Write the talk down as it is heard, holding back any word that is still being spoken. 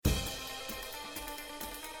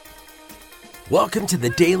Welcome to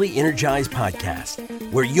the Daily Energize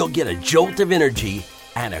Podcast, where you'll get a jolt of energy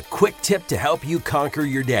and a quick tip to help you conquer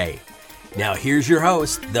your day. Now here's your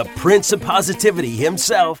host, the Prince of Positivity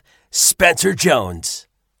himself, Spencer Jones.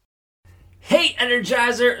 Hey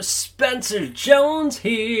Energizer, Spencer Jones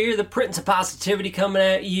here, the Prince of Positivity coming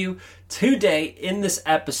at you today in this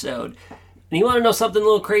episode. And you want to know something a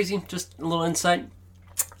little crazy? Just a little insight.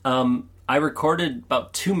 I recorded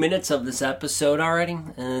about 2 minutes of this episode already,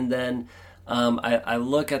 and then I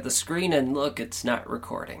look at the screen and look, it's not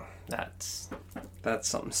recording. That's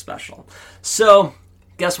something special. So,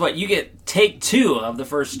 guess what? You get take 2 of the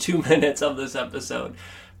first 2 minutes of this episode.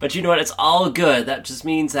 But you know what? It's all good. That just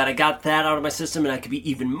means that I got that out of my system and I could be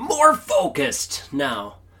even more focused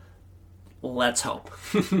now. Let's hope.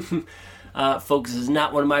 Focus is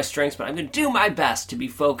not one of my strengths, but I'm going to do my best to be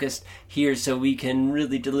focused here so we can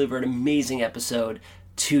really deliver an amazing episode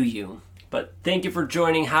to you. But thank you for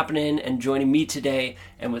hopping in and joining me today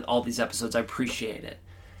and with all these episodes. I appreciate it.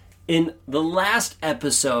 In the last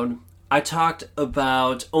episode, I talked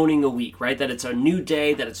about owning a week, right? That it's a new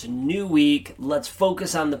day, that it's a new week. Let's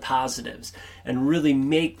focus on the positives and really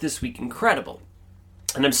make this week incredible.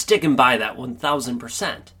 And I'm sticking by that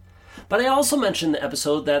 1,000%. But I also mentioned in the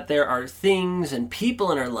episode that there are things and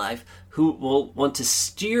people in our life who will want to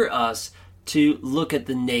steer us to look at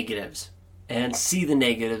the negatives and see the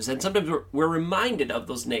negatives. And sometimes we're reminded of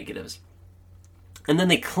those negatives. And then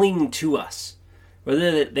they cling to us.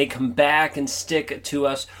 Whether they come back and stick to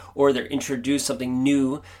us or they're introduced something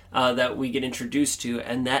new that we get introduced to,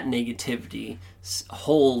 and that negativity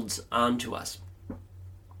holds onto us.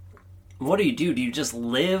 What do? Do you just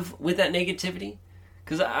live with that negativity?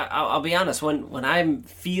 Because I'll be honest, when I'm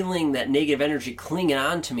feeling that negative energy clinging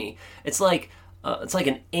on to me, it's like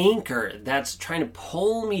an anchor that's trying to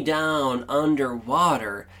pull me down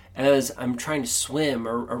underwater as I'm trying to swim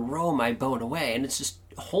or row my boat away, and it's just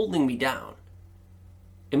holding me down.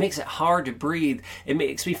 It makes it hard to breathe. It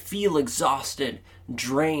makes me feel exhausted,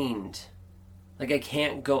 drained, like I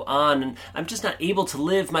can't go on, and I'm just not able to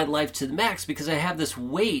live my life to the max because I have this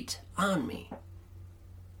weight on me.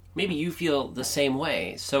 Maybe you feel the same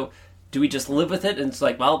way. So do we just live with it and it's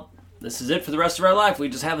like, well, this is it for the rest of our life. We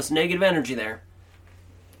just have this negative energy there.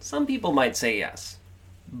 Some people might say yes.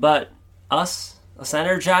 But us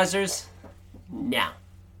energizers, no.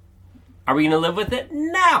 Are we going to live with it?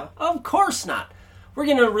 No, of course not. We're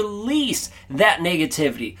going to release that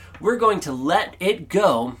negativity. We're going to let it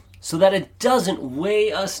go so that it doesn't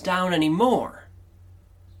weigh us down anymore.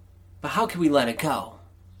 But how can we let it go?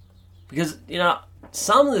 Because,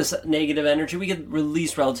 some of this negative energy we could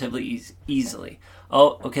release relatively easily.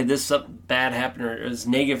 Oh, okay, this bad happened or this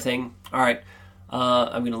negative thing. All right,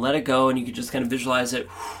 I'm going to let it go, and you can just kind of visualize it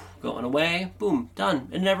going away. Boom, done.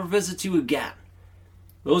 It never visits you again.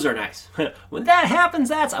 Those are nice. When that happens,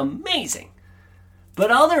 that's amazing.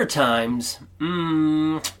 But other times,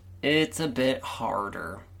 it's a bit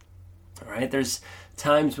harder. All right, there's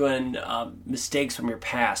times when mistakes from your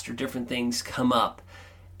past or different things come up,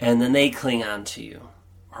 and then they cling on to you.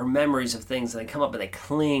 Or memories of things, and they come up and they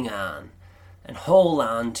cling on and hold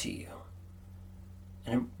on to you.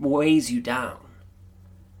 And it weighs you down.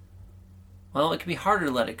 Well, it can be harder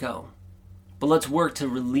to let it go. But let's work to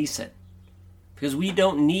release it. Because we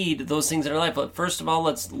don't need those things in our life. But first of all,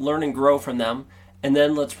 let's learn and grow from them. And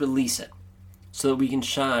then let's release it. So that we can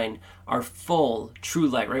shine our full, true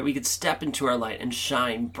light, right? We could step into our light and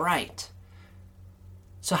shine bright.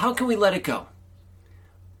 So how can we let it go?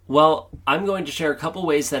 Well, I'm going to share a couple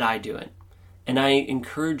ways that I do it. And I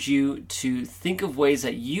encourage you to think of ways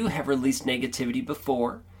that you have released negativity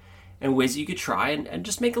before and ways that you could try and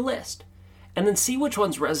just make a list. And then see which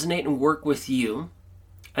ones resonate and work with you.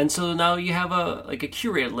 And so now you have a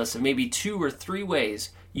curated list of maybe 2 or 3 ways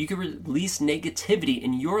you can release negativity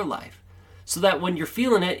in your life. So that when you're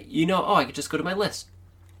feeling it, I could just go to my list.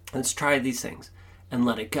 Let's try these things and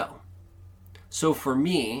let it go. So for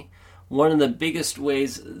me, one of the biggest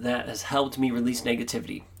ways that has helped me release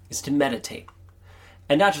negativity is to meditate.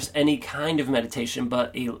 And not just any kind of meditation,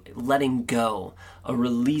 but a letting go, a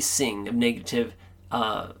releasing of negativity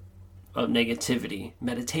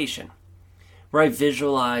meditation. Where I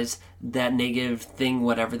visualize that negative thing,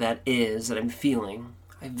 whatever that is that I'm feeling.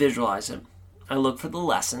 I visualize it. I look for the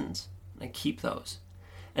lessons. I keep those.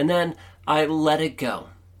 And then I let it go.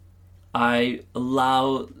 I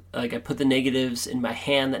put the negatives in my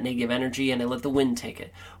hand, that negative energy, and I let the wind take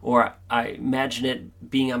it. Or I imagine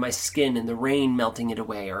it being on my skin and the rain melting it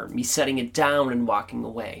away, or me setting it down and walking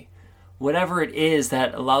away. Whatever it is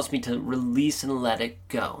that allows me to release and let it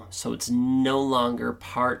go. So it's no longer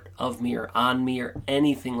part of me or on me or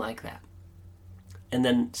anything like that. and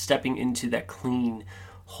then stepping into that clean,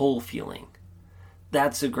 whole feeling.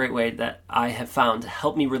 That's a great way that I have found to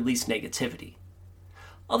help me release negativity.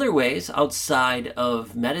 Other ways outside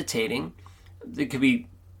of meditating, there could be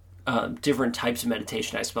different types of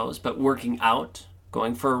meditation, I suppose, but working out,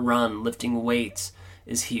 going for a run, lifting weights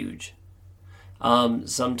is huge.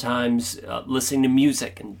 Sometimes listening to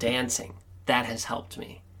music and dancing, that has helped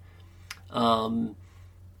me.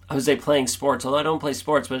 I would say playing sports, although I don't play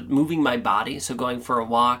sports, but moving my body, so going for a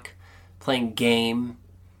walk, playing game,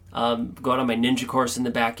 going on my ninja course in the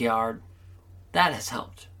backyard, that has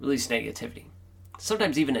helped release negativity.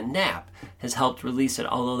 Sometimes even a nap has helped release it,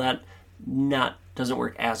 although that doesn't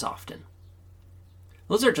work as often.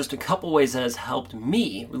 Those are just a couple ways that has helped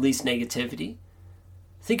me release negativity.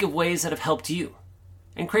 Think of ways that have helped you.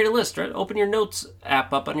 And create a list, right? Open your notes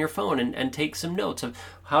app up on your phone and take some notes of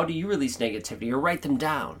how do you release negativity, or write them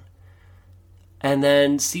down. And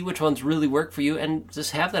then see which ones really work for you and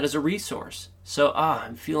just have that as a resource. So,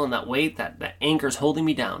 I'm feeling that weight, that anchor's holding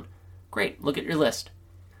me down. Great, look at your list.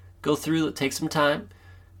 Go through, take some time,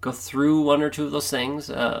 go through one or two of those things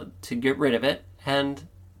to get rid of it, and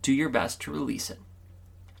do your best to release it.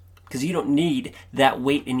 Because you don't need that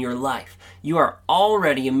weight in your life. You are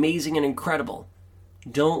already amazing and incredible.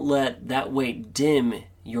 Don't let that weight dim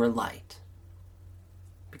your light.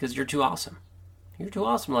 Because you're too awesome. You're too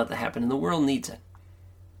awesome to let that happen, and the world needs it.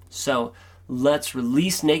 So let's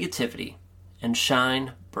release negativity and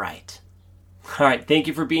shine bright. All right, thank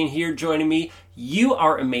you for being here, joining me. You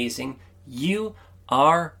are amazing. You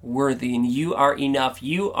are worthy, and you are enough.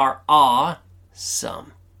 You are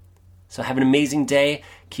awesome. So have an amazing day.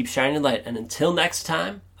 Keep shining light. And until next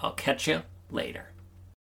time, I'll catch you later.